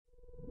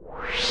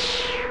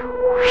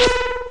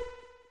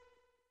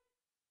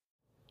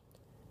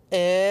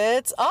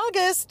It's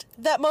August,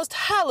 that most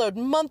hallowed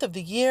month of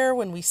the year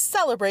when we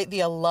celebrate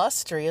the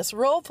illustrious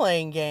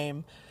role-playing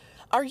game.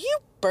 Are you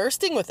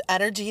bursting with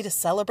energy to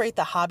celebrate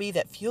the hobby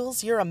that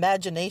fuels your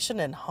imagination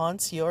and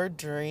haunts your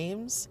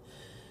dreams?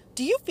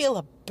 Do you feel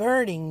a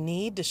burning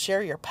need to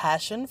share your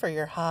passion for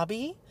your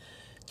hobby?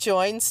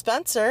 Join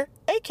Spencer,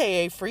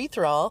 aka Free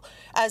Thrall,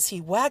 as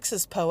he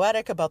waxes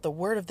poetic about the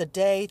word of the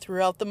day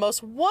throughout the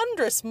most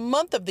wondrous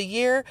month of the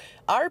year,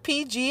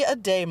 RPG A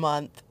Day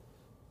Month.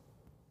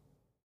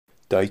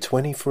 Day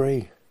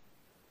 23.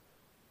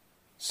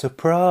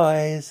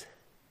 Surprise!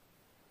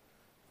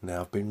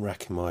 Now, I've been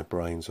racking my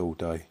brains all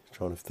day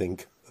trying to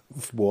think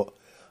of what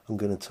I'm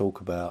going to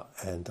talk about,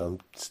 and I'm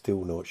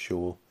still not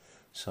sure.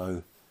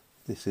 So,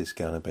 this is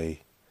going to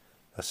be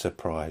a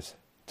surprise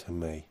to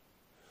me.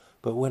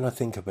 But when I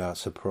think about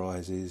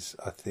surprises,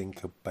 I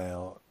think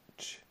about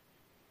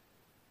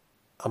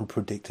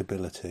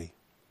unpredictability.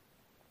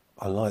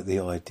 I like the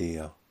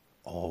idea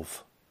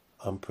of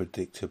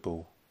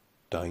unpredictable,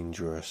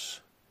 dangerous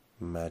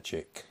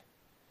magic,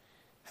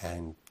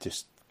 and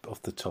just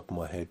off the top of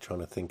my head trying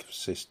to think of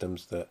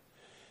systems that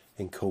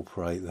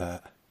incorporate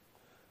that.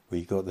 Well,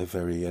 you've got the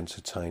very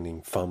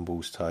entertaining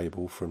Fumbles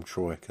table from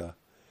Troika.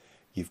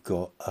 You've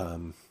got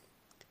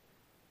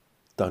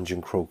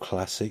Dungeon Crawl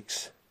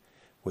Classics,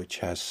 which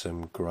has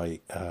some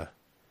great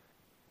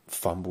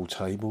fumble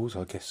tables,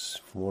 I guess,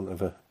 for want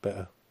of a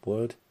better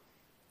word.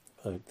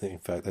 In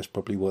fact, that's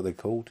probably what they're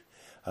called.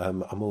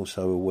 I'm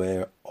also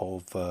aware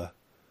of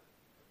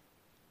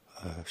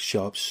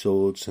Sharp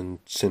Swords and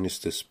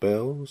Sinister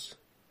Spells.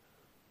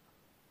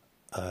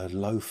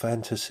 Low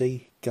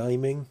Fantasy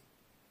Gaming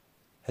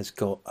has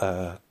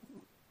got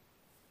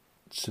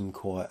some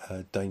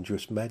quite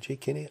dangerous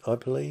magic in it, I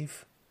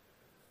believe.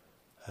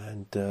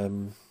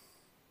 And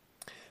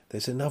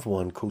there's another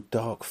one called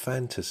Dark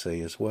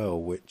Fantasy as well,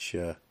 which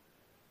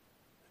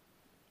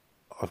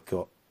I've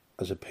got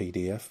as a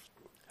PDF.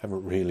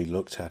 Haven't really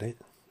looked at it.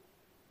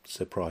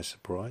 Surprise,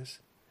 surprise.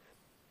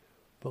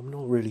 But I'm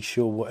not really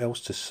sure what else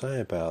to say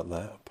about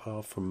that,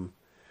 apart from,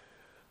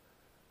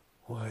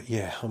 well,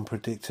 yeah,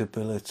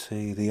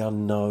 unpredictability, the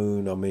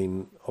unknown. I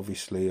mean,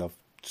 obviously I've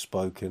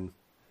spoken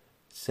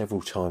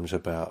several times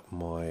about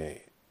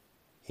my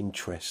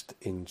interest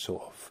in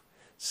sort of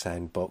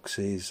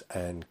sandboxes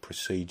and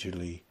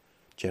procedurally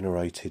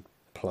generated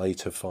play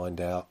to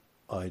find out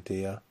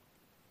idea,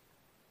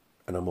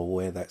 and I'm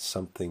aware that's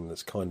something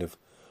that's kind of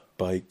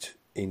baked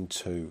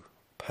into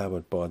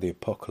Powered by the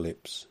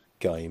Apocalypse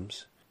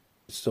games.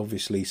 It's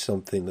obviously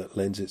something that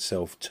lends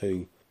itself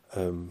to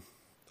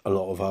a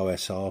lot of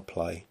OSR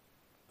play.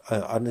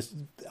 I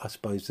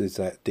suppose there's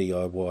that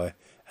DIY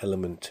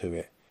element to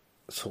it,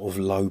 sort of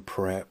low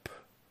prep,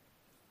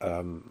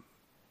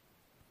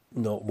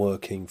 not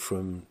working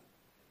from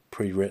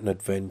pre-written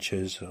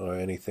adventures or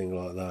anything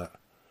like that.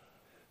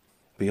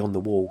 Beyond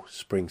the Wall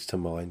springs to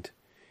mind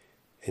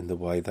in the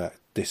way that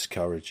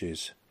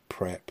discourages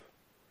prep.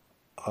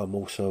 I'm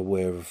also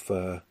aware of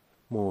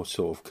more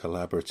sort of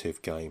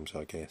collaborative games,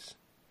 I guess.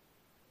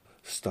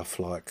 Stuff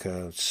like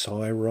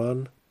PSI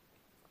Run,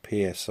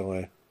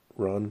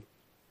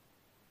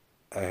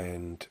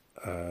 and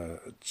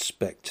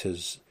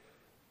Spectres,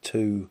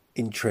 two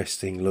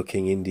interesting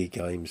looking indie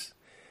games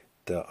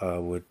that I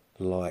would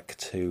like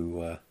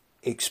to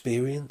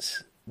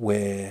experience,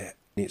 where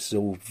it's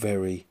all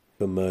very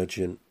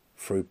emergent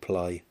through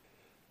play.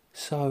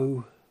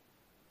 So,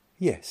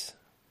 yes,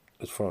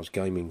 as far as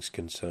gaming's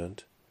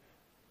concerned,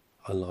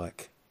 I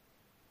like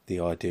the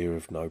idea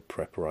of no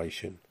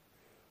preparation,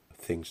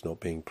 things not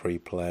being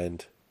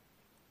pre-planned,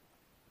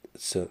 a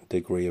certain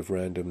degree of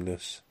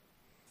randomness,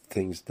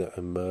 things that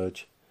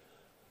emerge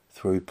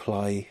through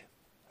play,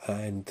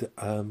 and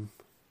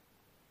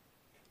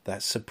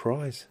that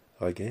surprise,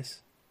 I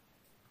guess.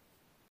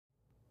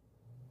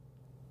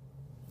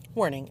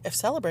 Warning, if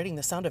celebrating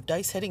the sound of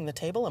dice hitting the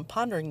table and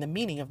pondering the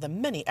meaning of the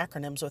many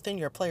acronyms within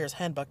your player's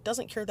handbook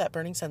doesn't cure that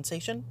burning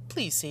sensation,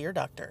 please see your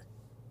doctor.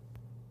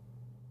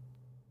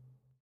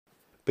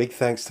 Big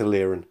thanks to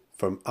Liren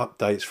from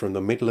Updates from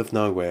the Middle of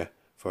Nowhere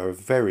for her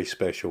very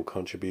special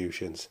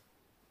contributions.